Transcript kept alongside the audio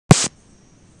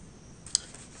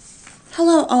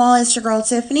Hello all, it's your girl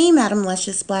Tiffany, Madam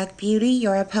Luscious Black Beauty,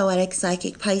 your poetic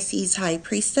psychic Pisces high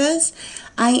priestess.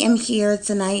 I am here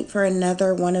tonight for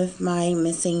another one of my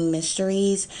missing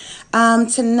mysteries.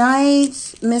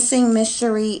 Tonight's missing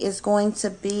mystery is going to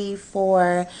be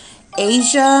for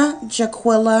Asha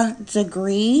Jaquilla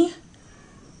Degree.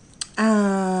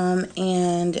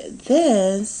 And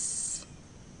this,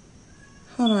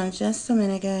 hold on just a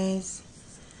minute guys.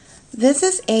 This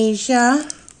is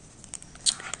Asha.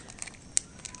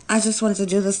 I just wanted to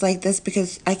do this like this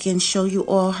because I can show you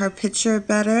all her picture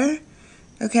better.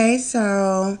 Okay,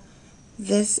 so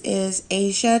this is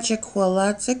Asha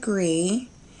Jaquilla Degree.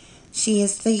 She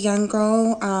is the young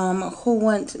girl who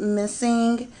went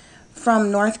missing from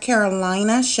North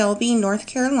Carolina, Shelby, North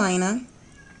Carolina.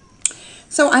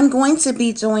 So I'm going to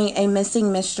be doing a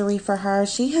missing mystery for her.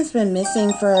 She has been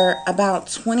missing for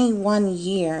about 21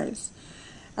 years.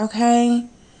 Okay.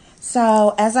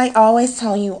 So, as I always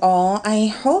tell you all, I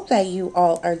hope that you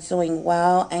all are doing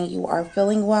well and you are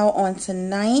feeling well on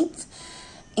tonight.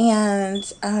 And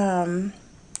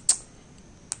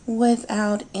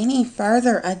without any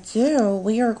further ado,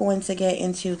 we are going to get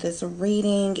into this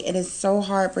reading. It is so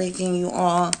heartbreaking, you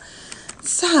all.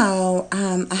 So,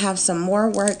 I have some more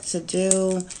work to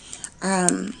do.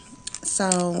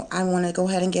 So, I want to go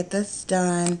ahead and get this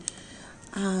done.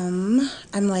 I'm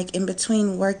like in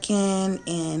between working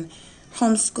and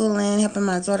homeschooling, helping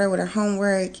my daughter with her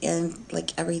homework and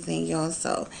like everything, y'all.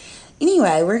 So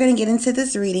anyway, we're going to get into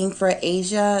this reading for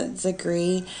Asha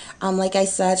Degree. Like I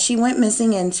said, she went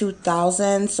missing in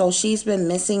 2000. So she's been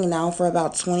missing now for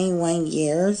about 21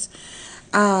 years.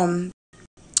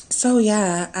 So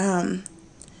yeah,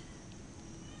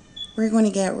 we're going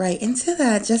to get right into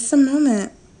that. Just a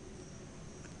moment.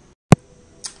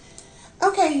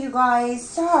 Okay, you guys,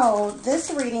 so this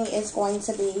reading is going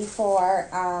to be for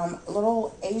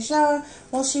little Asha.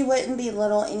 Well, she wouldn't be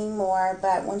little anymore,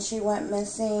 but when she went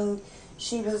missing,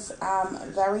 she was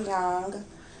very young.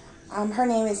 Her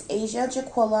name is Asha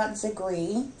Jaquilla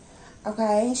Degree.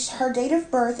 Okay, her date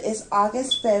of birth is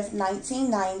August 5th,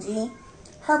 1990.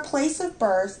 Her place of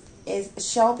birth is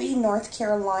Shelby, North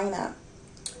Carolina.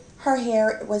 Her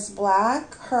hair was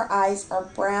black. Her eyes are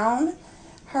brown.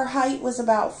 Her height was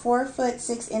about 4 foot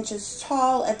 6 inches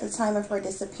tall at the time of her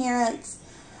disappearance,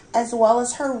 as well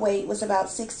as her weight was about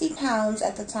 60 pounds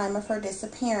at the time of her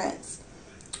disappearance.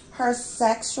 Her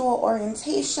sexual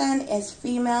orientation is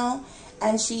female,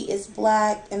 and she is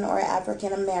black and or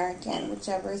African American,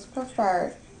 whichever is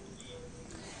preferred.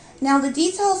 Now, the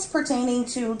details pertaining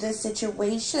to this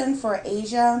situation for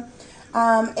Asha.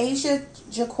 Asha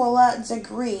Jaquilla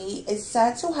Degree is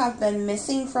said to have been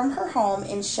missing from her home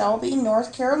in Shelby,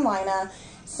 North Carolina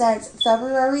since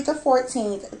February the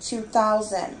 14th,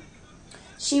 2000.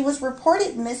 She was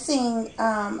reported missing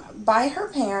by her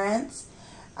parents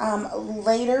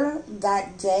later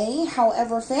that day.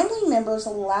 However, family members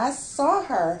last saw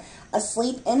her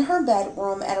asleep in her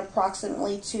bedroom at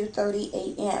approximately 2:30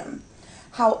 a.m.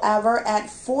 However, at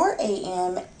 4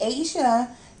 a.m.,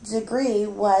 Asha Degree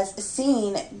was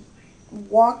seen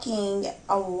walking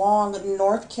along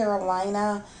North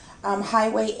Carolina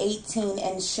Highway 18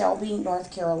 in Shelby,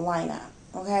 North Carolina.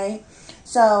 Okay,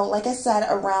 so like I said,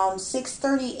 around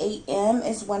 6:30 a.m.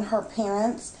 is when her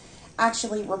parents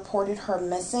actually reported her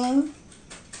missing.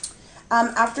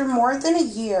 After more than a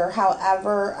year,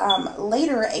 however,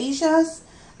 later Asha's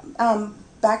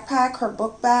backpack, her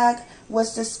book bag,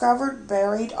 was discovered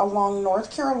buried along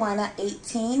North Carolina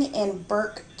 18 in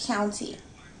Burke County.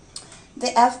 The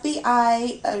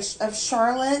FBI of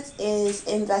Charlotte is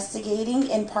investigating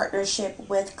in partnership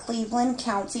with Cleveland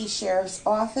County Sheriff's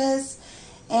Office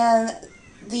and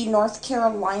the North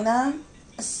Carolina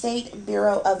State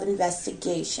Bureau of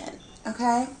Investigation.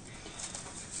 Okay?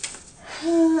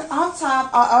 Off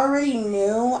top, I already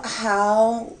knew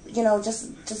how,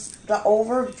 just the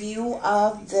overview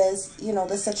of this,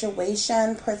 the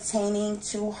situation pertaining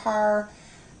to her.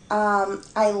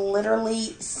 I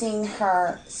literally seen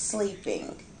her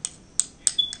sleeping.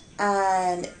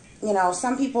 And,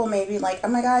 some people may be like, oh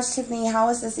my gosh, Tiffany, how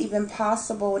is this even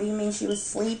possible? What do you mean she was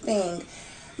sleeping?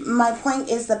 My point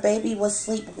is the baby was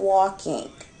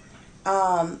sleepwalking.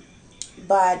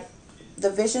 But the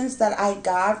visions that I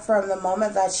got from the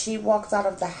moment that she walked out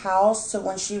of the house to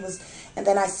when she was, and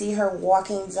then I see her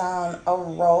walking down a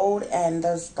road and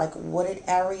there's like wooded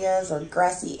areas or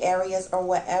grassy areas or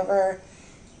whatever.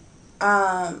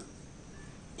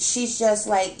 She's just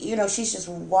like, she's just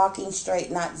walking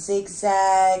straight, not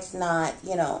zigzags, not,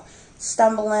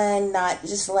 stumbling, not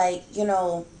just like,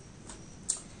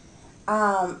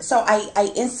 So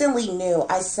I instantly knew.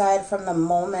 I said from the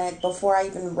moment, before I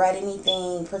even read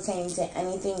anything pertaining to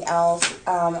anything else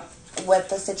with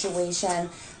the situation,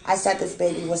 I said this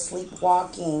baby was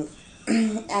sleepwalking.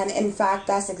 And in fact,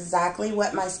 that's exactly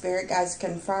what my spirit guides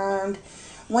confirmed.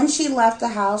 When she left the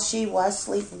house, she was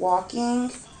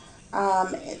sleepwalking.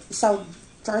 So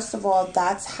first of all,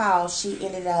 that's how she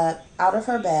ended up out of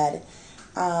her bed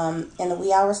in the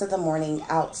wee hours of the morning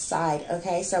outside.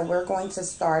 Okay, so we're going to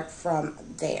start from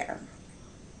there.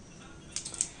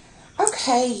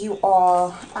 Okay, you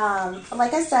all.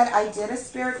 Like I said, I did a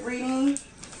spirit reading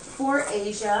for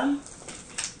Asia.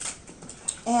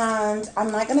 And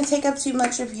I'm not going to take up too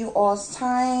much of you all's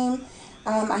time.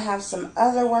 I have some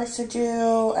other work to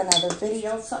do, another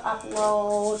video to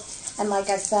upload. And like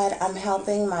I said, I'm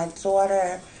helping my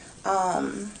daughter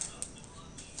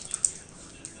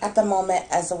at the moment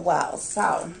as well.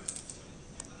 So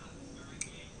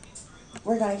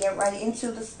we're going to get right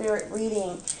into the spirit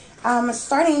reading.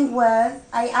 Starting with,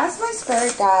 I asked my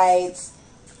spirit guides,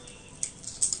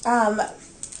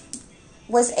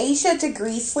 was Asha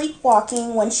Jaquilla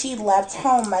sleepwalking when she left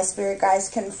home? My spirit guides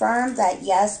confirmed that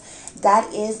yes,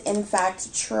 that is in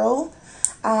fact true.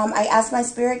 I asked my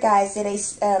spirit guides, did a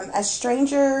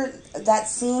stranger that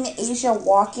seen Asia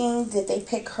walking, did they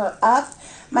pick her up?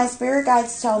 My spirit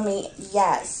guides tell me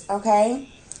yes, okay?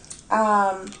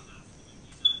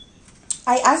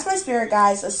 I asked my spirit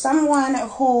guides,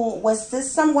 was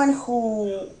this someone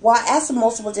who, well, I asked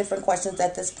multiple different questions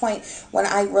at this point when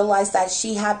I realized that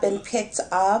she had been picked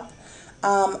up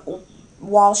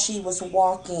while she was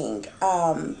walking.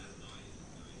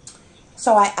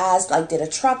 So I asked, like, did a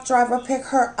truck driver pick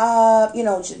her up? You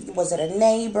know, was it a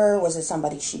neighbor? Was it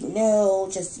somebody she knew?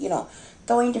 Just, you know,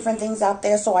 throwing different things out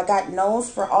there. So I got no's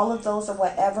for all of those or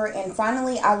whatever. And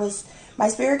finally, my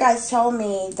spirit guides told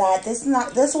me that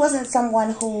this wasn't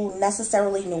someone who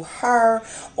necessarily knew her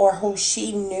or who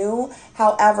she knew.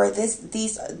 However, this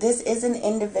is an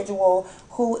individual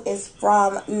who is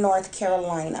from North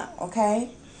Carolina.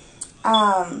 Okay.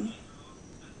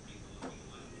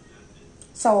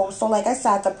 So like I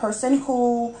said, the person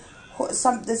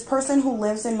this person who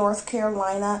lives in North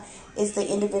Carolina is the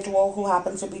individual who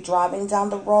happened to be driving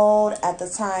down the road at the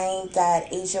time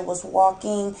that Asia was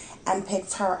walking and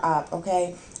picked her up,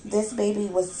 okay? This baby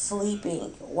was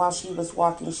sleeping while she was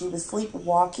walking. She was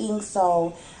sleepwalking,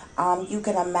 so you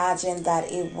can imagine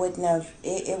that it wouldn't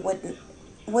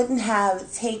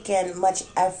have taken much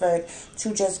effort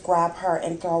to just grab her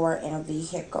and throw her in a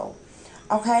vehicle,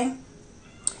 okay?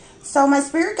 So my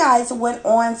spirit guides went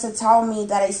on to tell me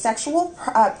that a sexual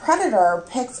predator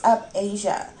picked up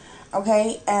Asia,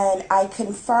 okay? And I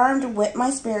confirmed with my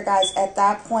spirit guides at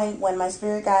that point when my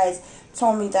spirit guides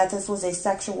told me that this was a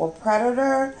sexual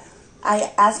predator.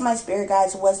 I asked my spirit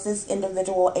guides, was this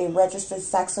individual a registered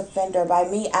sex offender? By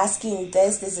me asking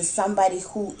this is somebody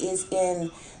who is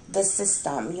in the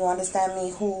system. You understand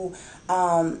me? Who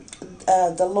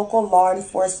the local law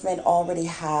enforcement already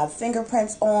have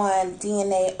fingerprints on,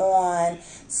 DNA on,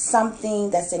 something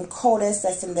that's in CODIS,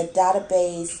 that's in the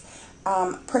database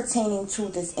pertaining to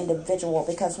this individual.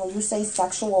 Because when you say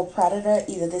sexual predator,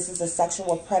 either this is a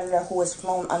sexual predator who has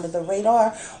flown under the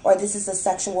radar, or this is a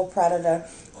sexual predator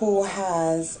who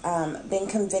has been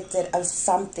convicted of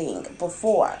something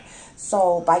before.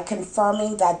 So by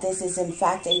confirming that this is in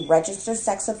fact a registered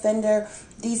sex offender,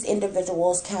 these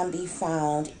individuals can be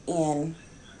found in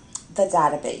the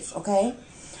database, okay?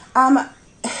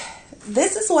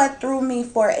 This is what threw me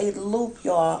for a loop,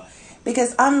 y'all,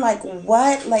 because I'm like,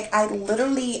 what? Like, I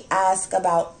literally ask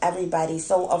about everybody.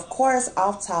 So, of course,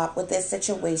 off top with this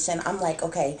situation, I'm like,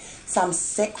 okay, some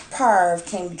sick perv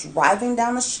came driving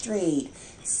down the street,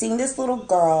 seen this little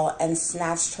girl, and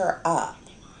snatched her up.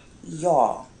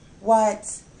 Y'all,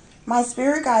 what? My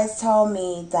spirit guides tell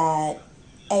me that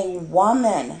a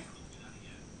woman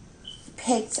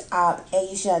picked up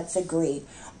Asha Jaquilla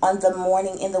on the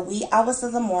morning, in the wee hours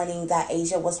of the morning that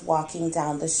Asia was walking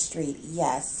down the street.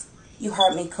 Yes, you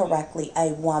heard me correctly, a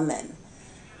woman.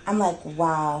 I'm like,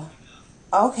 wow,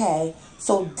 okay,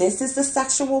 so this is the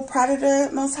sexual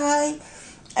predator, Most High?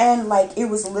 And like, it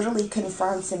was literally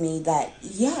confirmed to me that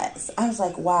yes. I was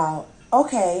like, wow,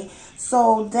 okay.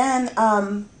 So then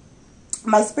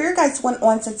my spirit guides went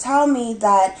on to tell me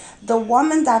that the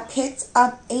woman that picked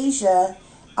up Asia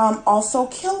also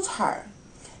killed her.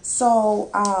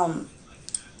 So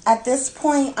at this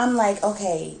point, I'm like,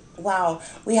 okay, wow,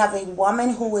 we have a woman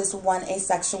who is a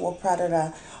sexual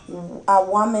predator, a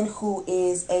woman who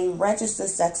is a registered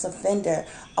sex offender,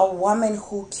 a woman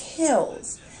who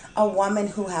kills, a woman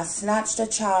who has snatched a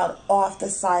child off the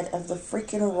side of the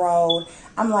freaking road.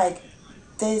 I'm like,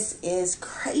 this is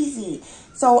crazy.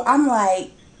 So I'm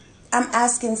like, I'm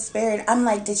asking spirit, I'm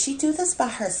like, did she do this by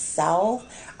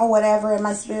herself or whatever? And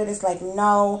my spirit is like,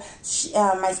 no.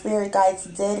 My spirit guides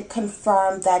did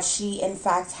confirm that she in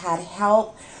fact had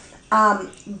help.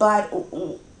 But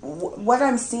what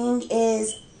I'm seeing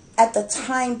is at the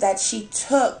time that she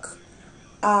took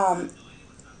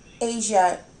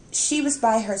Asia, she was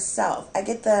by herself. I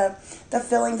get the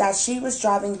feeling that she was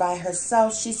driving by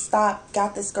herself. She stopped,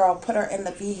 got this girl, put her in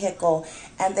the vehicle,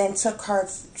 and then took her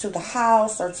to the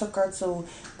house or took her to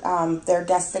their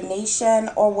destination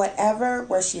or whatever,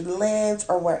 where she lived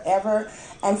or wherever.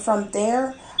 And from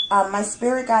there, my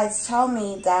spirit guides tell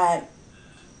me that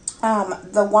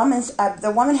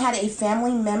the woman had a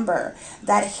family member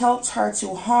that helped her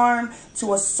to harm,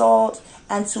 to assault,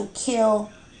 and to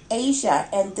kill Asia,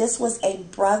 and this was a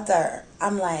brother.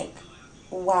 I'm like,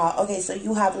 wow. Okay, so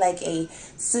you have like a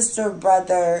sister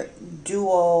brother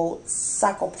duo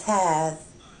psychopath,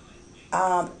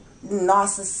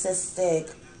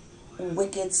 narcissistic,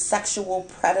 wicked sexual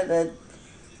predator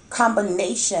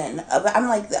combination of, I'm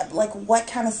like what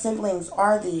kind of siblings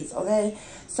are these? Okay,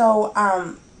 so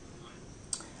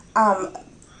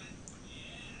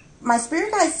my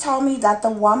spirit guides tell me that the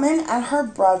woman and her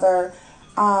brother,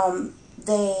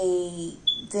 they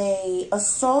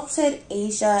assaulted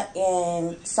Asia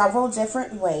in several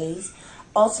different ways,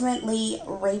 ultimately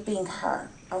raping her.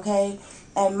 Okay,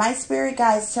 and my spirit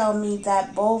guides tell me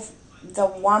that both the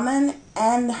woman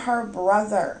and her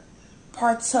brother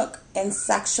partook in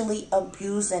sexually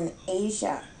abusing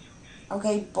Asia.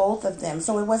 Okay, both of them.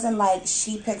 So it wasn't like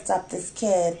she picked up this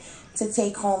kid to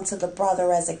take home to the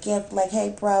brother as a gift, like,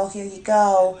 hey bro, here you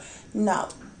go. No,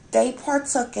 they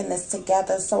partook in this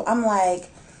together. So I'm like,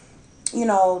 you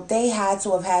know, they had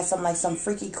to have had some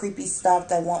freaky, creepy stuff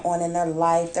that went on in their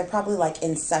life. They're probably like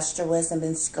incestuous and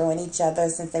been screwing each other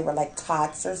since they were like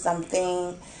tots or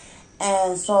something.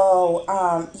 And so,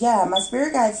 yeah, my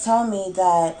spirit guides tell me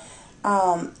that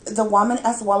the woman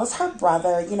as well as her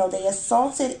brother, you know, they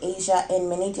assaulted Asia in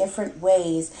many different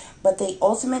ways, but they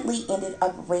ultimately ended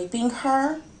up raping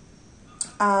her.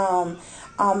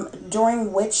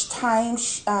 During which time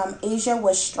Asia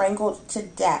was strangled to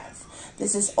death.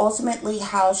 This is ultimately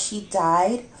how she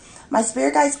died. My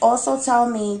spirit guides also tell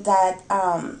me that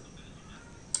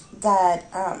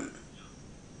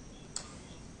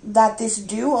that this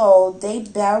duo, they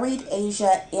buried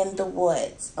Asia in the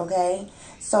woods. Okay,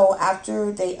 so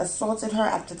after they assaulted her,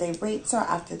 after they raped her,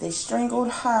 after they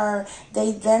strangled her,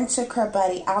 they then took her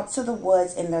body out to the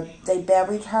woods and they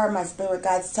buried her. My spirit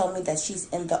guides tell me that she's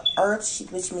in the earth,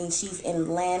 which means she's in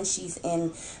land, she's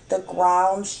in the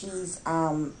ground, she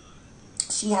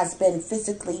has been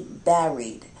physically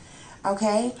buried.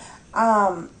 Okay,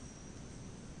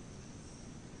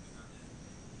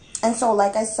 and so,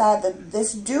 like I said,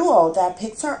 this duo that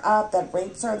picked her up, that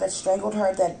raped her, that strangled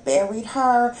her, that buried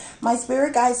her, my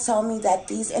spirit guides tell me that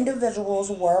these individuals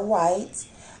were white,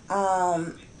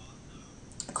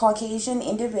 Caucasian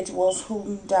individuals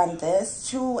who done this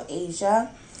to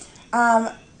Asia.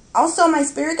 Also, my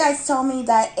spirit guides tell me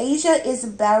that Asia is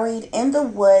buried in the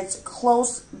woods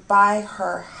close by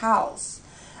her house.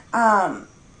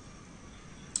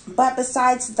 But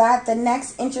besides that, the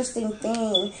next interesting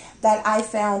thing that I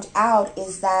found out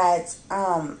is that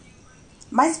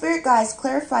my spirit guides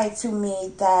clarified to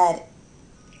me that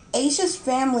Asia's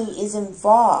family is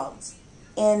involved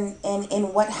in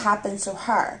what happened to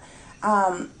her.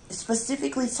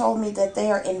 Specifically told me that they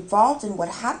are involved in what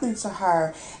happened to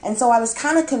her. And so I was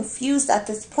kind of confused at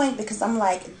this point, because I'm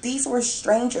like, these were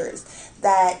strangers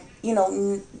that, you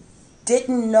know,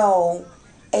 didn't know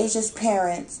Asia's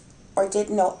parents or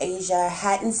didn't know Asia,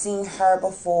 hadn't seen her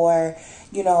before,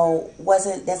 you know,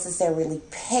 wasn't necessarily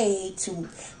paid to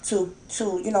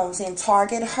you know what I'm saying,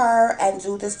 target her and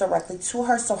do this directly to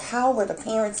her. So how were the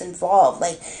parents involved?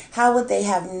 Like, how would they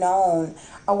have known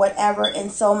or whatever? And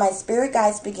so my spirit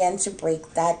guides began to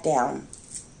break that down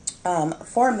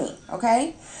for me.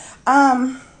 Okay.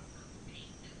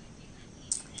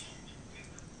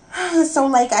 So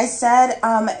like I said,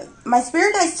 my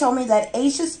spirit guides told me that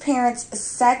Asia's parents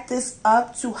set this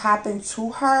up to happen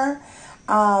to her.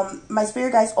 My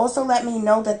spirit guides also let me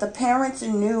know that the parents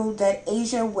knew that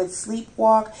Asia would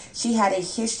sleepwalk. She had a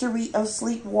history of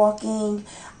sleepwalking.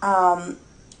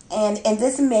 And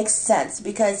this makes sense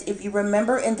because if you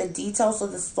remember in the details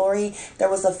of the story, there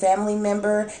was a family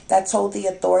member that told the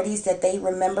authorities that they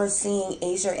remember seeing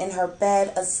Asia in her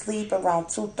bed asleep around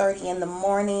 2:30 in the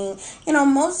morning. You know,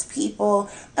 most people,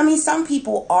 I mean, some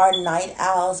people are night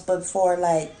owls, but for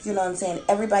like, you know what I'm saying,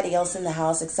 everybody else in the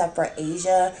house except for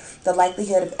Asia, the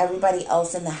likelihood of everybody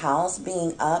else in the house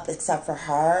being up except for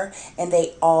her, and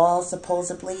they all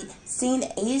supposedly seen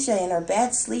Asia in her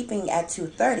bed sleeping at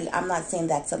 2:30. I'm not saying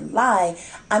that's a lie.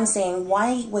 I'm saying,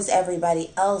 why was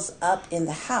everybody else up in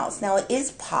the house? Now, it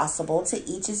is possible, to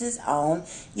each is his own.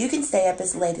 You can stay up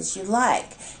as late as you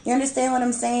like. You understand what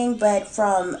I'm saying? But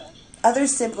from other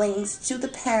siblings to the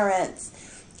parents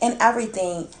and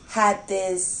everything had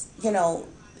this, you know,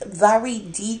 very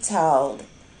detailed,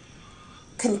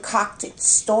 concocted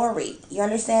story. You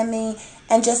understand me?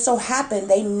 And just so happened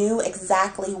they knew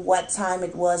exactly what time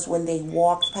it was when they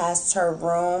walked past her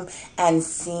room and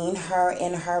seen her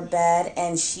in her bed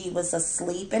and she was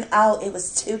asleep. And oh, it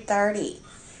was 2:30.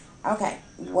 Okay,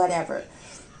 whatever.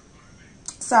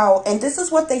 So, and this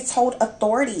is what they told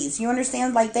authorities. You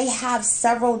understand? Like, they have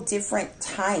several different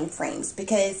time frames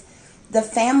because the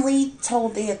family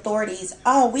told the authorities,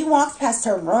 oh, we walked past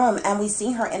her room and we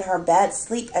seen her in her bed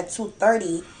sleep at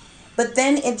 2:30. But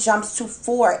then it jumps to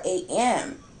 4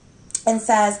 a.m. and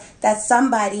says that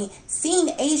somebody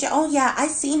seen Asia. Oh, yeah, I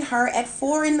seen her at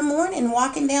 4 in the morning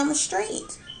walking down the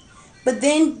street. But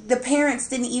then the parents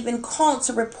didn't even call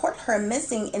to report her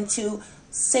missing until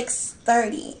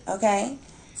 6:30, okay?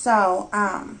 So,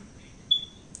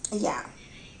 yeah.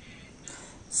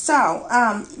 So,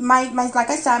 my like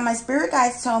I said, my spirit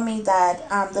guides tell me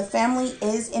that the family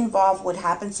is involved. What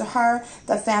happened to her?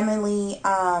 The family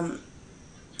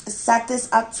set this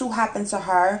up to happen to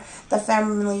her. The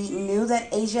family knew that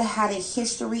Asia had a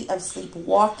history of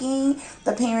sleepwalking.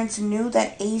 The parents knew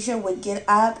that Asia would get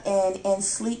up and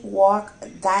sleepwalk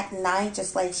that night,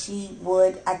 just like she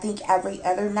would, I think, every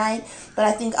other night. But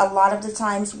I think a lot of the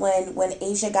times when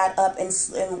Asia got up and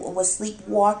was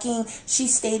sleepwalking, she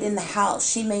stayed in the house.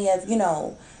 She may have, you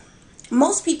know,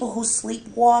 most people who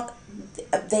sleepwalk,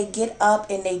 they get up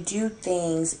and they do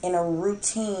things in a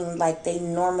routine like they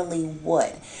normally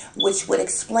would, which would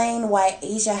explain why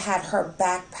Asia had her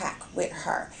backpack with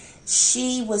her.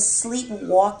 She was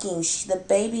sleepwalking. The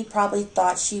baby probably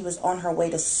thought she was on her way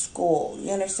to school.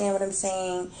 You understand what I'm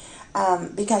saying?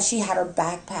 Because she had her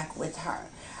backpack with her.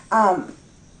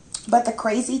 But the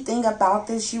crazy thing about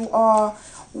this, you all,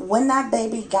 when that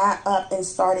baby got up and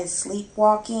started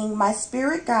sleepwalking, my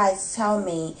spirit guides tell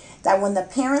me that when the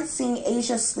parents seen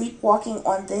Asia sleepwalking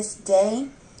on this day,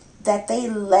 that they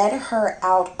led her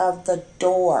out of the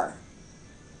door.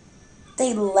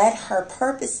 They led her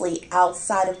purposely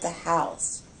outside of the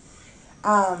house.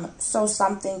 So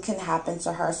something can happen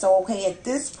to her. So, okay, at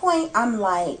this point, I'm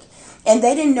like, and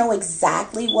they didn't know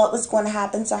exactly what was going to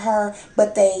happen to her,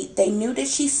 but they knew that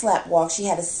she sleptwalked. She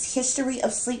had a history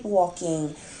of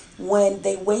sleepwalking. When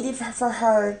they waited for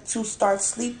her to start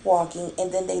sleepwalking,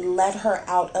 and then they let her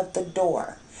out of the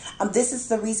door. This is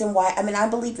the reason why, I mean, I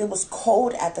believe it was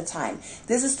cold at the time.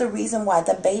 This is the reason why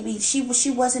the baby,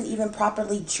 she wasn't even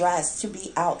properly dressed to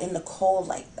be out in the cold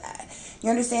like that. You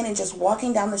understand? And just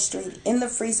walking down the street in the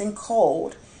freezing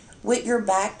cold with your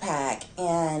backpack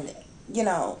and, you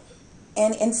know,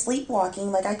 and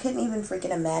sleepwalking, like I couldn't even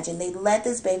freaking imagine. They let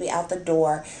this baby out the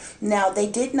door. Now, they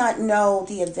did not know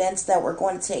the events that were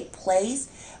going to take place.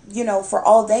 You know, for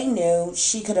all they knew,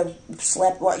 she could have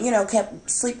kept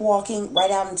sleepwalking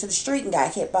right out into the street and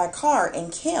got hit by a car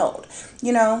and killed.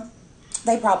 You know,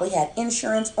 they probably had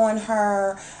insurance on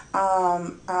her.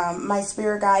 My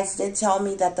spirit guides did tell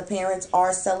me that the parents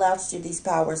are sellouts to these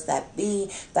powers that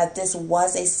be, that this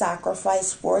was a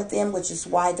sacrifice for them, which is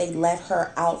why they let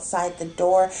her outside the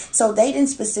door. So they didn't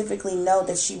specifically know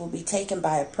that she would be taken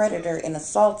by a predator and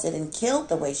assaulted and killed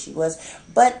the way she was,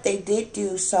 but they did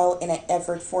do so in an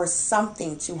effort for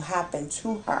something to happen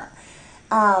to her.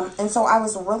 And so I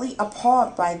was really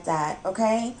appalled by that,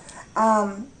 okay?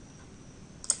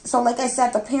 So like I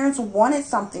said, the parents wanted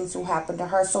something to happen to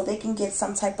her so they can get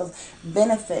some type of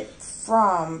benefit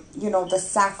from, you know, the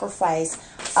sacrifice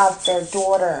of their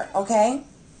daughter, okay?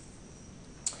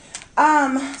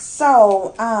 I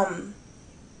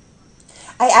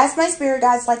asked my spirit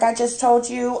guides, like I just told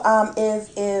you,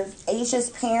 if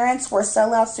Asia's parents were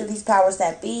sellouts to these powers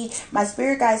that be. My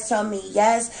spirit guides tell me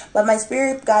yes, but my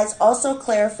spirit guides also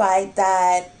clarified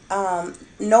that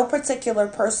no particular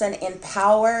person in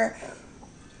power,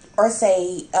 or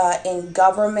say in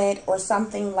government or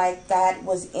something like that,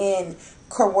 was in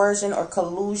coercion or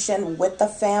collusion with the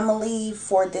family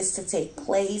for this to take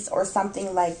place or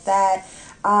something like that.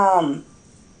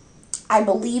 I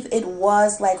believe it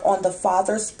was like on the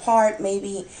father's part,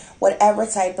 maybe whatever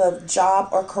type of job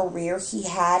or career he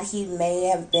had, he may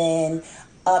have been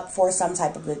up for some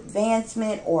type of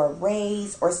advancement or a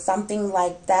raise or something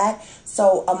like that.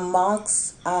 So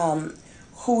amongst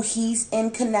who he's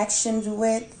in connections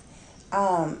with,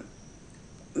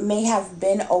 may have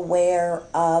been aware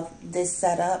of this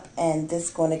setup and this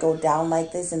going to go down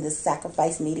like this, and this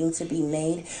sacrifice needing to be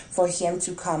made for him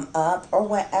to come up or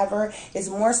whatever is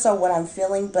more so what I'm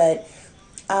feeling. But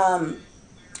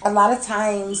a lot of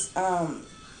times,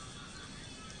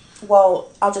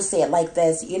 well, I'll just say it like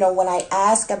this. You know, when I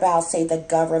ask about, say, the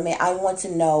government, I want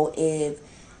to know if,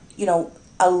 you know,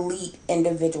 elite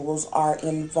individuals are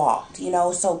involved, you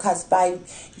know. So because by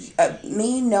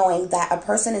me knowing that a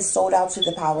person is sold out to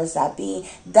the powers that be,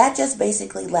 that just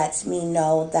basically lets me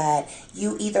know that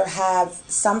you either have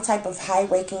some type of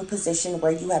high-ranking position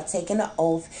where you have taken an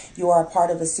oath, you are a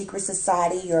part of a secret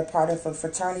society, you're a part of a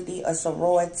fraternity, a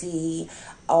sorority,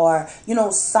 or, you know,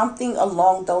 something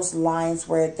along those lines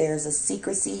where there's a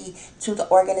secrecy to the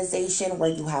organization,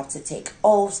 where you have to take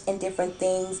oaths and different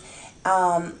things.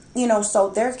 You know, so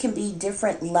there can be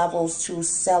different levels to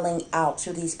selling out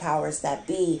to these powers that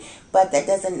be, but that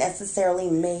doesn't necessarily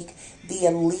make the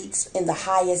elites in the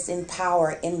highest in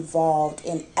power involved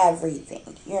in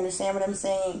everything. You understand what I'm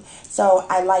saying? So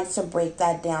I like to break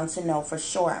that down to know for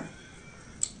sure.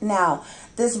 Now,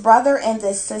 this brother and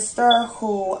this sister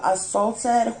who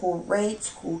assaulted, who raped,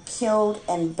 who killed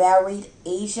and buried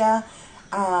Asha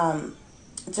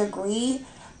Jaquilla,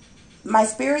 my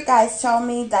spirit guides tell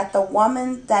me that the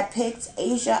woman that picked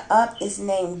Asha up is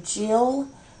named Jill,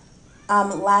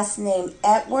 last name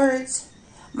Edwards.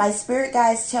 My spirit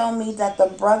guides tell me that the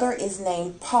brother is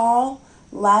named Paul,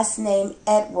 last name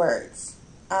Edwards.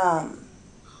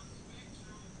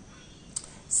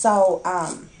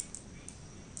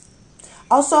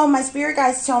 Also, my spirit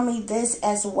guides tell me this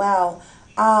as well.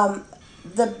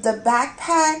 The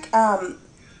backpack,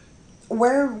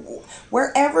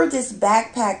 wherever this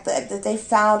backpack that they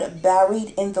found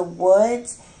buried in the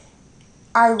woods,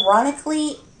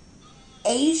 ironically,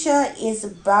 Asha is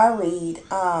buried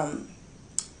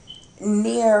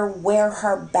near where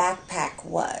her backpack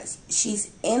was.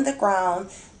 She's in the ground.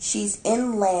 She's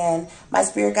inland. My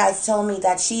spirit guides tell me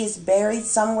that she is buried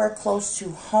somewhere close to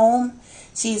home.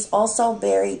 She's also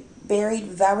buried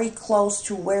very close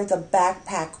to where the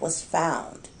backpack was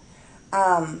found.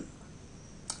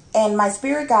 And my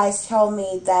spirit guides tell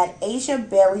me that Asha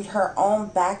buried her own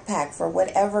backpack for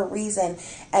whatever reason,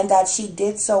 and that she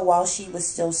did so while she was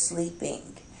still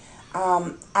sleeping.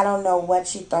 I don't know what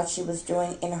she thought she was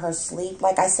doing in her sleep.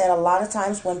 Like I said, a lot of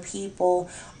times when people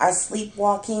are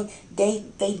sleepwalking, they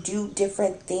do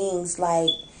different things. Like,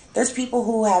 there's people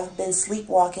who have been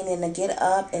sleepwalking and they get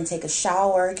up and take a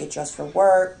shower, get dressed for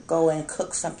work, go and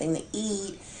cook something to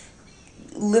eat,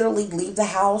 literally leave the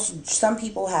house. Some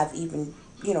people have even,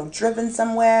 you know, driven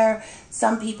somewhere.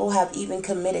 Some people have even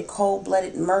committed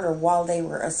cold-blooded murder while they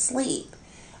were asleep,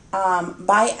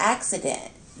 by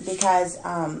accident, because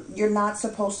you're not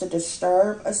supposed to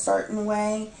disturb a certain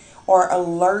way or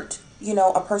alert, you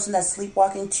know, a person that's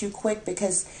sleepwalking too quick,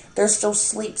 because they're still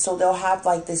asleep, so they'll have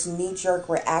like this knee-jerk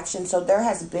reaction. So there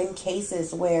has been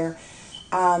cases where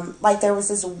like there was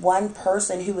this one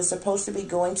person who was supposed to be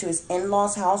going to his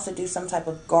in-laws' house to do some type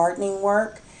of gardening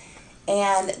work,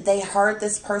 and they heard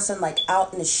this person like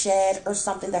out in the shed or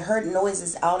something. They heard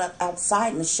noises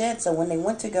outside in the shed. So when they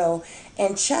went to go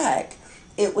and check,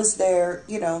 it was their,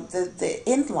 you know, the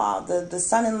in-law, the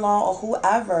son-in-law or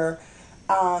whoever.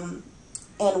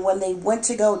 And when they went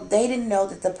to go, they didn't know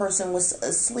that the person was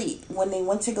asleep. When they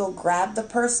went to go grab the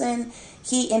person,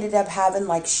 he ended up having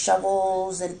like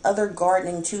shovels and other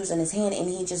gardening tools in his hand, and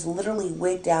he just literally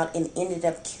wigged out and ended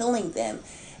up killing them.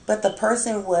 But the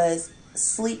person was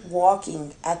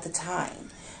sleepwalking at the time.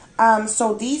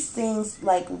 So these things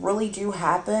like really do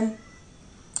happen.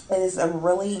 It is a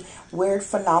really weird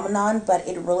phenomenon, but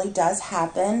it really does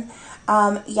happen.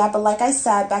 Yeah, but like I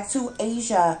said, back to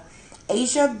Asha.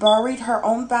 Asha buried her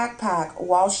own backpack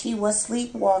while she was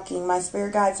sleepwalking. My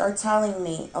spirit guides are telling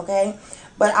me, okay?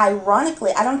 But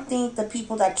ironically, I don't think the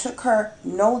people that took her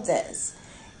know this.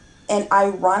 And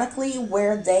ironically,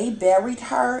 where they buried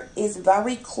her is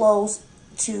very close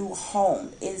to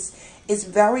home. Is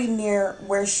very near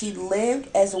where she lived,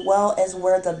 as well as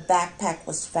where the backpack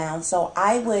was found. So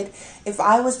I would, if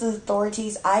I was the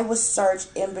authorities, I would search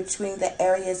in between the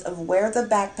areas of where the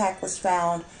backpack was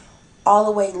found, all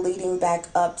the way leading back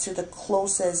up to the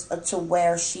closest to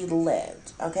where she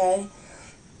lived. Okay.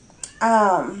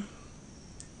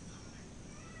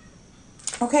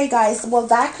 Okay, guys. Well,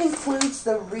 that concludes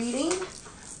the reading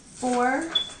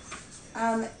for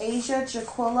Asha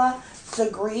Jaquilla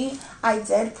degree. I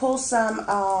did pull some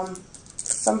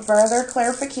further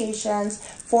clarifications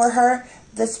for her.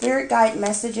 The spirit guide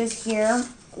messages here,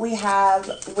 we have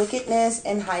wickedness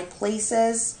in high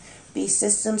places, be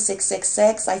system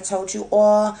 666. I told you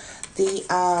all the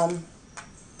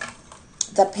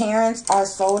parents are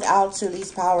sold out to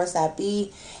these powers that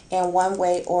be in one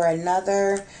way or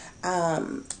another.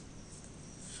 And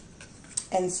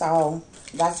so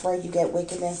that's where you get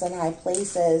wickedness in high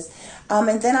places.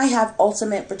 And then I have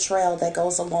ultimate betrayal that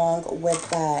goes along with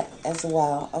that as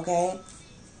well, okay?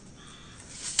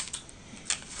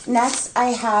 Next, I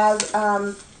have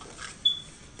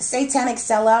satanic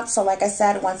sellouts. So like I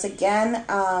said, once again,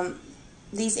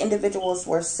 these individuals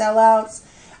were sellouts.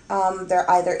 They're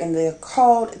either in the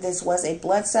occult. This was a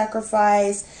blood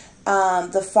sacrifice.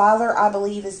 The father, I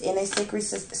believe, is in a secret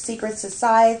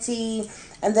society.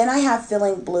 And then I have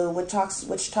feeling blue, which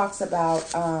talks about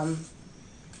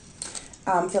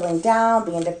feeling down,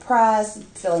 being depressed,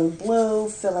 feeling blue,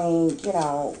 feeling, you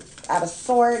know, out of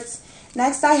sorts.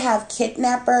 Next, I have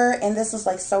kidnapper, and this was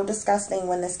like so disgusting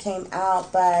when this came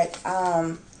out, but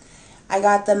I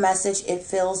got the message, it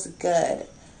feels good.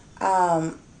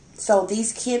 So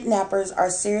these kidnappers are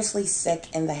seriously sick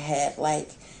in the head.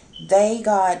 Like, they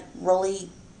got really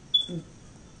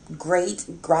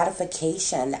great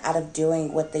gratification out of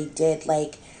doing what they did.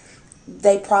 Like,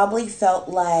 they probably felt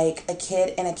like a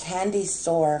kid in a candy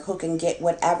store who can get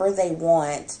whatever they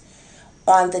want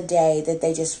on the day that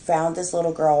they just found this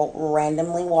little girl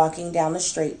randomly walking down the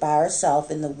street by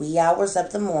herself in the wee hours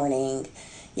of the morning,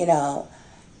 you know,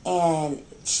 and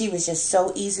she was just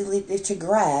so easily to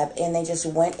grab, and they just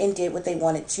went and did what they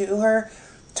wanted to her,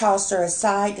 tossed her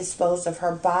aside, disposed of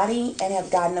her body, and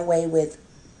have gotten away with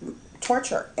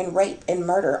torture and rape and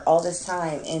murder all this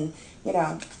time. And, you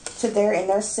know, in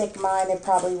their sick mind, it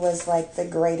probably was like the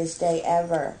greatest day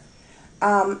ever.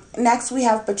 Next, we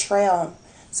have betrayal.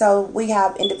 So we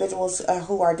have individuals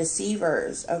who are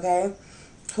deceivers, okay,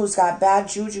 who's got bad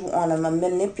juju on them, a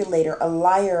manipulator, a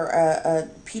liar,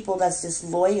 people that's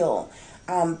disloyal,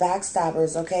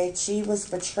 backstabbers, okay. She was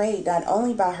betrayed not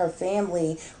only by her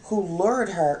family, who lured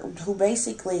her, who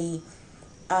basically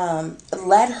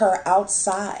led her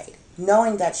outside,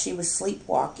 knowing that she was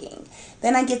sleepwalking.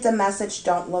 Then I get the message,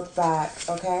 don't look back,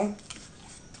 okay.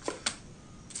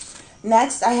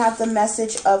 Next, I have the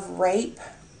message of rape.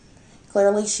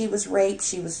 Clearly, she was raped,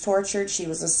 she was tortured, she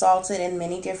was assaulted in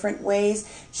many different ways.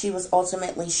 She was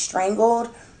ultimately strangled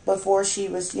before she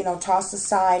was, you know, tossed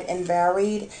aside and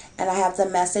buried. And I have the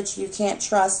message, you can't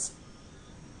trust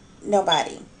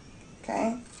nobody,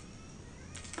 okay?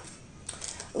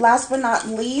 Last but not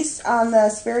least, on the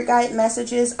spirit guide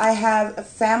messages, I have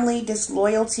family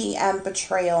disloyalty and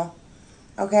betrayal,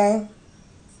 okay?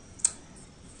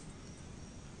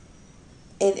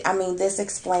 I mean, this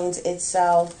explains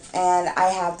itself. And I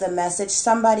have the message,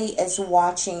 somebody is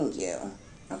watching you,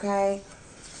 okay?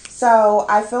 So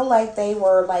I feel like they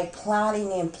were like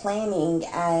plotting and planning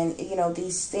and, you know,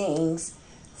 these things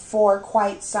for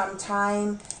quite some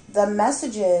time. The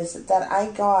messages that I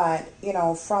got, you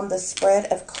know, from the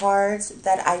spread of cards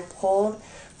that I pulled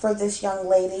for this young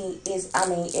lady is, I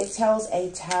mean, it tells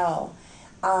a tale.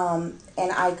 And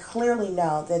I clearly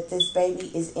know that this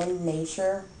baby is in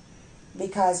nature,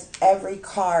 because every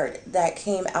card that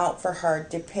came out for her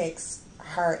depicts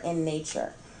her in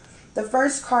nature. The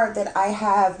first card that I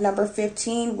have, number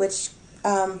 15, which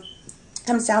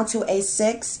comes down to a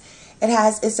 6,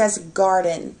 it says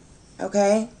garden,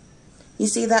 okay? You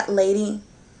see that lady?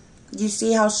 You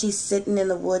see how she's sitting in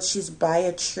the woods? She's by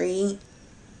a tree,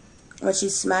 or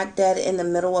she's smack dead in the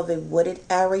middle of a wooded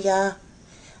area.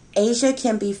 Asia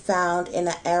can be found in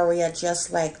an area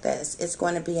just like this. It's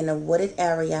going to be in a wooded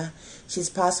area. She's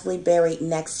possibly buried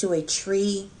next to a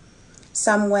tree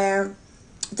somewhere.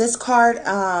 This card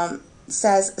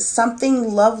says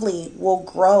something lovely will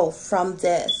grow from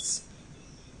this.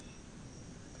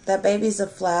 That baby's a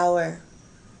flower.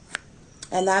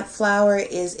 And that flower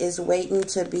is waiting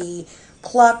to be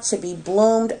plucked, to be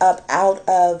bloomed up out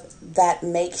of that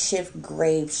makeshift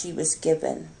grave she was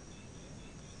given,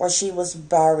 or she was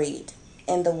buried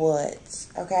in the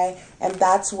woods, okay? And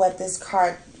that's what this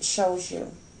card shows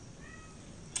you.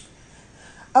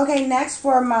 Okay, next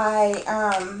for my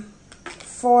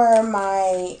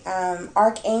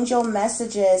Archangel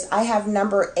messages, I have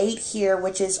number 8 here,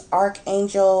 which is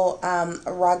Archangel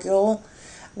Raguel,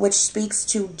 which speaks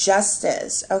to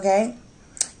justice, okay?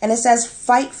 And it says,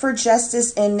 fight for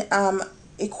justice and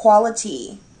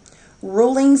equality.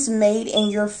 Rulings made in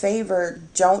your favor,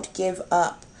 don't give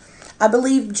up. I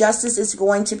believe justice is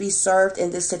going to be served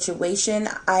in this situation.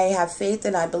 I have faith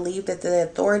and I believe that the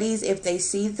authorities, if they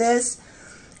see this,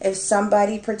 if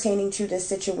somebody pertaining to this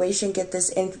situation get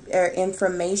this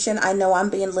information, I know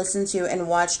I'm being listened to and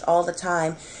watched all the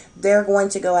time. They're going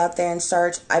to go out there and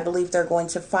search. I believe they're going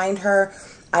to find her.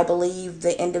 I believe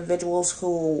the individuals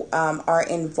who are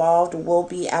involved will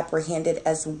be apprehended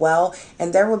as well.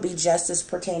 And there will be justice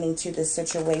pertaining to this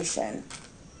situation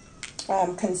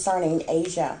concerning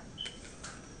Asia.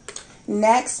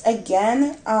 Next,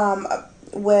 again,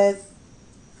 with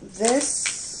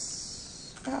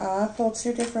this, I pulled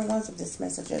two different ones of these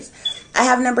messages. I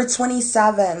have number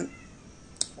 27,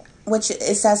 which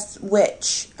it says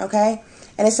witch, okay?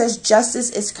 And it says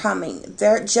justice is coming.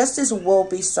 Justice will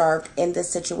be served in this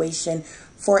situation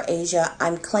for Asia.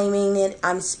 I'm claiming it.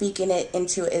 I'm speaking it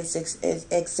into its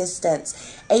existence.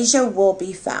 Asia will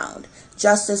be found.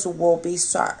 Justice will be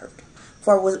served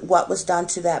for what was done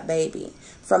to that baby.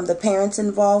 From the parents'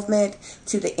 involvement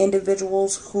to the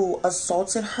individuals who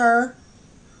assaulted her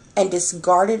and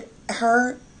discarded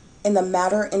her in the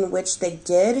manner in which they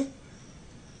did,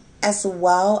 as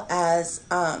well as,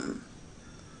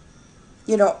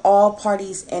 you know, all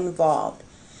parties involved.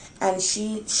 And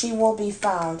she will be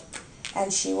found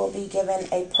and she will be given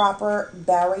a proper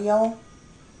burial.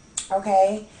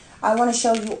 Okay. I want to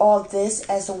show you all this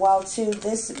as well too.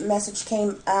 This message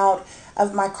came out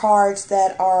of my cards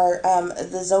that are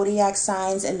the zodiac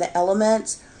signs and the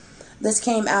elements. This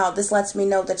came out. This lets me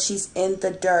know that she's in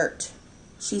the dirt.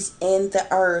 She's in the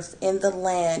earth, in the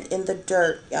land, in the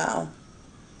dirt, y'all.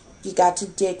 You got to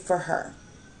dig for her.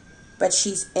 But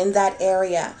she's in that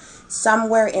area,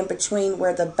 somewhere in between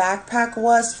where the backpack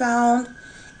was found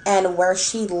and where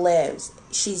she lives.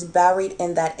 She's buried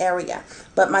in that area.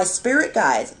 But my spirit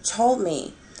guides told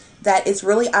me that it's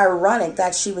really ironic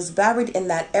that she was buried in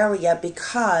that area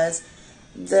because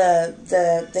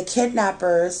the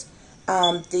kidnappers,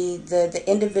 the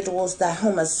individuals that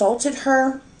whom assaulted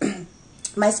her,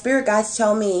 my spirit guides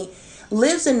tell me,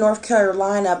 lives in North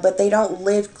Carolina, but they don't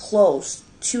live close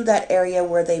to that area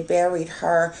where they buried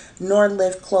her, nor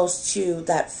live close to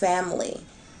that family.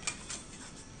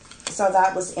 So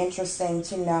that was interesting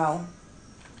to know.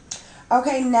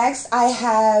 Okay, next I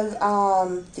have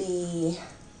the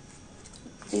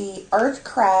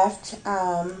Earthcraft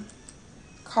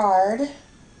card,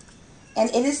 and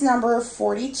it is number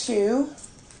 42,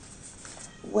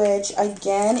 which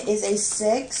again is a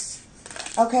 6.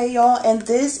 Okay, y'all, and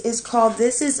this is called,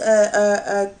 this is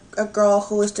a girl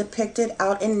who is depicted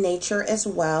out in nature as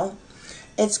well.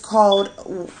 It's called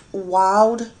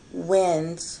Wild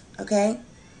Winds, okay?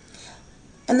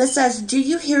 And this says, do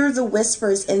you hear the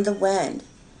whispers in the wind?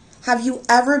 Have you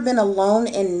ever been alone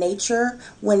in nature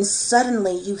when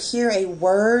suddenly you hear a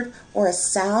word or a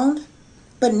sound,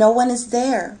 but no one is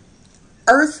there?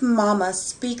 Earth Mama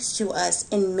speaks to us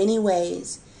in many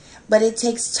ways, but it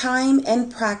takes time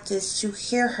and practice to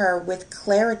hear her with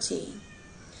clarity.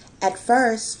 At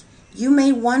first, you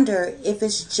may wonder if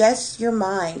it's just your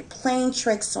mind playing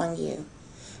tricks on you.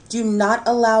 Do not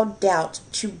allow doubt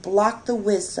to block the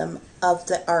wisdom of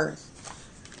the earth.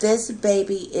 This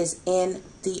baby is in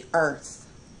the earth.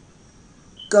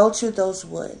 Go to those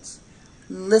woods.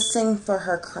 Listen for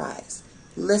her cries.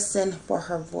 Listen for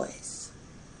her voice.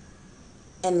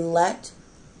 And let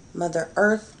Mother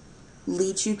Earth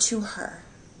lead you to her.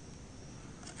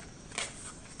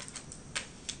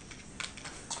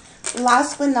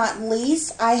 Last but not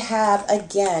least, I have,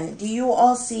 again, do you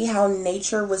all see how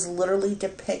nature was literally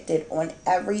depicted on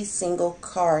every single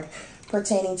card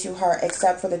pertaining to her,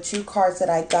 except for the 2 cards that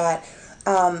I got,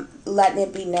 letting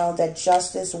it be known that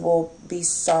justice will be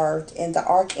served. In the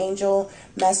Archangel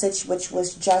message, which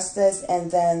was justice,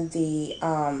 and then the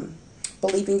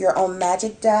Believing Your Own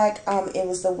Magic deck, it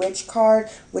was the Witch card,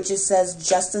 which it says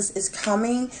justice is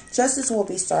coming. Justice will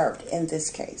be served in this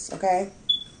case, okay?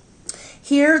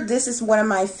 Here, this is one of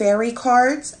my fairy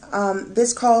cards.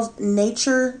 This calls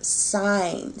Nature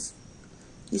Signs.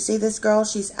 You see this girl?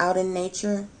 She's out in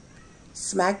nature.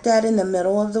 Smack dab in the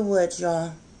middle of the woods,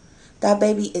 y'all. That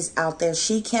baby is out there.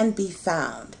 She can be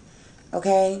found.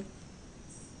 Okay?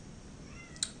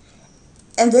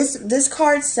 And this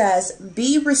card says,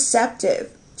 be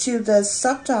receptive to the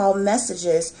subtle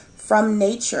messages from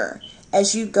nature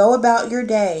as you go about your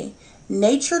day.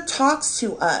 Nature talks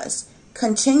to us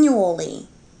continually.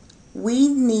 We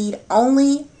need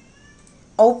only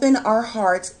open our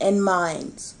hearts and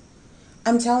minds.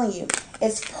 I'm telling you,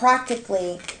 it's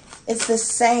practically, it's the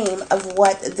same of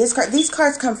what this card, these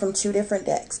cards come from 2 different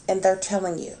decks, and they're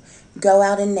telling you, go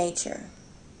out in nature.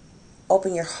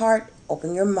 Open your heart,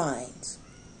 open your minds.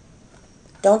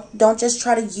 Don't just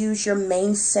try to use your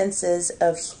main senses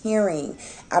of hearing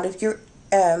out of your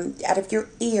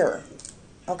ear.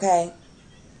 Okay?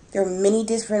 There are many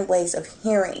different ways of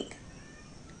hearing,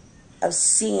 of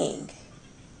seeing.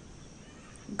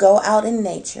 Go out in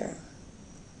nature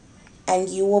and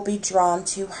you will be drawn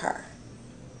to her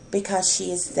because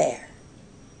she is there.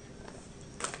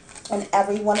 And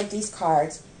every one of these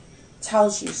cards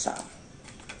tells you so.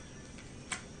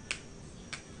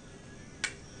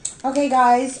 Okay,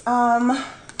 guys.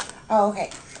 Okay.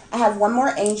 I have one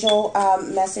more angel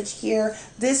message here.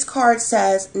 This card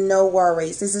says no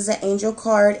worries. This is an angel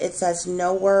card. It says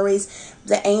no worries.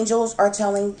 The angels are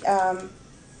telling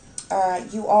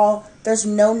you all there's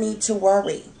no need to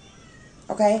worry.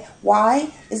 Okay?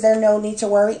 Why is there no need to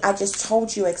worry? I just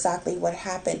told you exactly what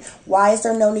happened. Why is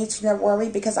there no need to worry?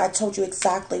 Because I told you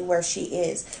exactly where she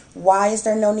is. Why is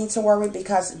there no need to worry?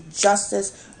 Because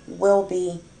justice will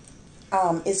be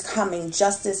is coming.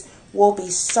 Justice will be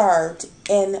served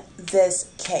in this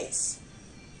case.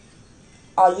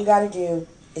 All you got to do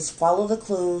is follow the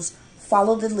clues,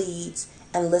 follow the leads,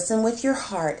 and listen with your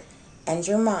heart and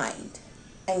your mind,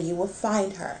 and you will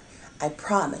find her. I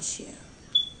promise you.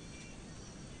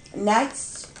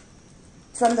 Next,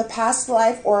 from the Past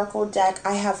Life Oracle deck,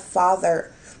 I have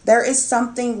Father. There is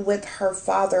something with her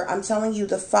father. I'm telling you,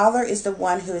 the father is the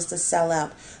one who is the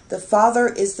sellout. The father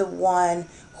is the one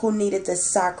who needed this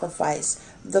sacrifice.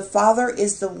 The father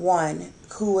is the one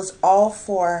who was all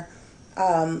for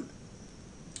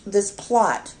this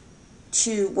plot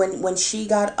to when she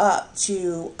got up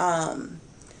to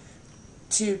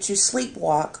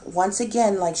sleepwalk once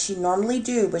again, like she normally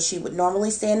do, but she would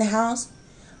normally stay in the house.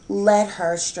 Led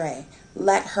her astray.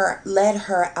 Led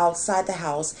her outside the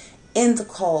house in the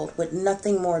cold with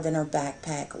nothing more than her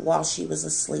backpack while she was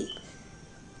asleep,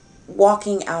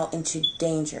 walking out into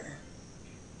danger.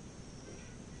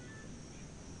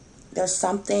 There's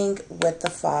something with the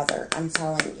father, I'm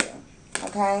telling you.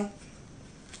 Okay?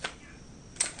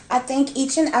 I thank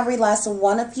each and every last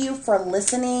one of you for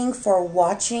listening, for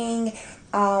watching,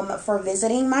 for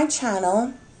visiting my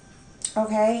channel.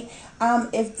 Okay?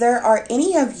 If there are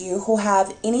any of you who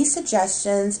have any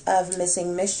suggestions of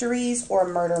missing mysteries or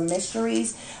murder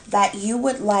mysteries that you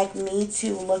would like me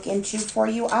to look into for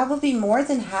you, I will be more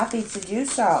than happy to do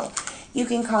so. You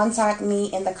can contact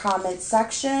me in the comments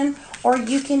section, or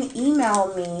you can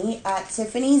email me at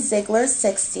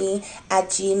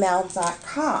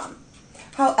tiffanyziegler60@gmail.com.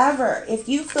 However, if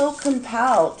you feel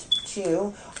compelled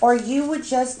to, or you would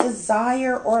just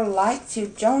desire or like to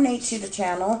donate to the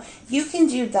channel, you can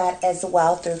do that as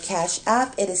well through Cash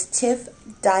App. It is Tiff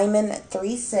Diamond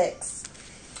 36.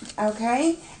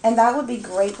 Okay? And that would be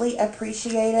greatly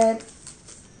appreciated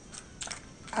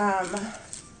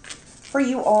for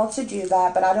you all to do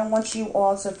that, but I don't want you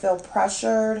all to feel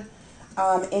pressured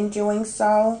in doing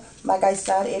so. Like I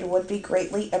said, it would be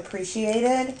greatly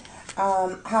appreciated.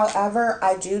 However,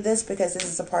 I do this because this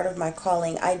is a part of my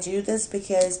calling. I do this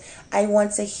because I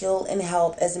want to heal and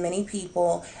help as many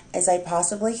people as I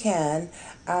possibly can.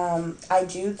 I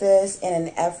do this in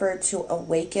an effort to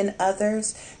awaken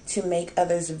others, to make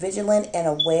others vigilant and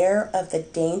aware of the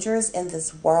dangers in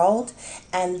this world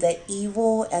and the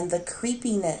evil and the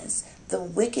creepiness, the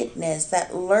wickedness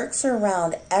that lurks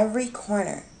around every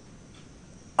corner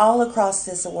all across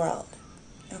this world.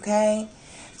 Okay?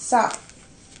 So,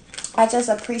 I just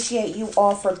appreciate you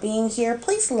all for being here.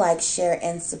 Please like, share,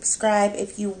 and subscribe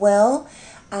if you will.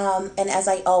 And as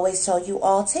I always tell you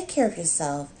all, take care of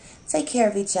yourself. Take care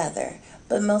of each other.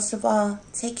 But most of all,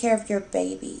 take care of your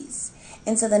babies.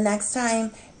 Until the next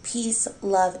time, peace,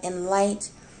 love, and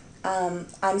light.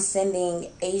 I'm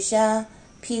sending Asia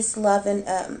peace, love, and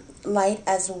light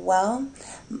as well.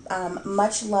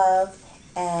 Much love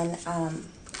and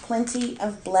plenty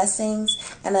of blessings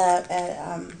and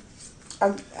a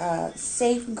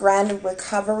safe, grand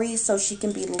recovery so she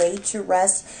can be laid to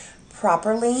rest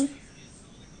properly.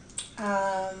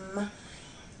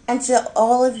 And to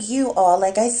all of you all,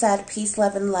 like I said, peace,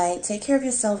 love, and light. Take care of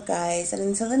yourself, guys. And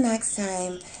until the next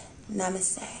time,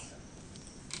 namaste.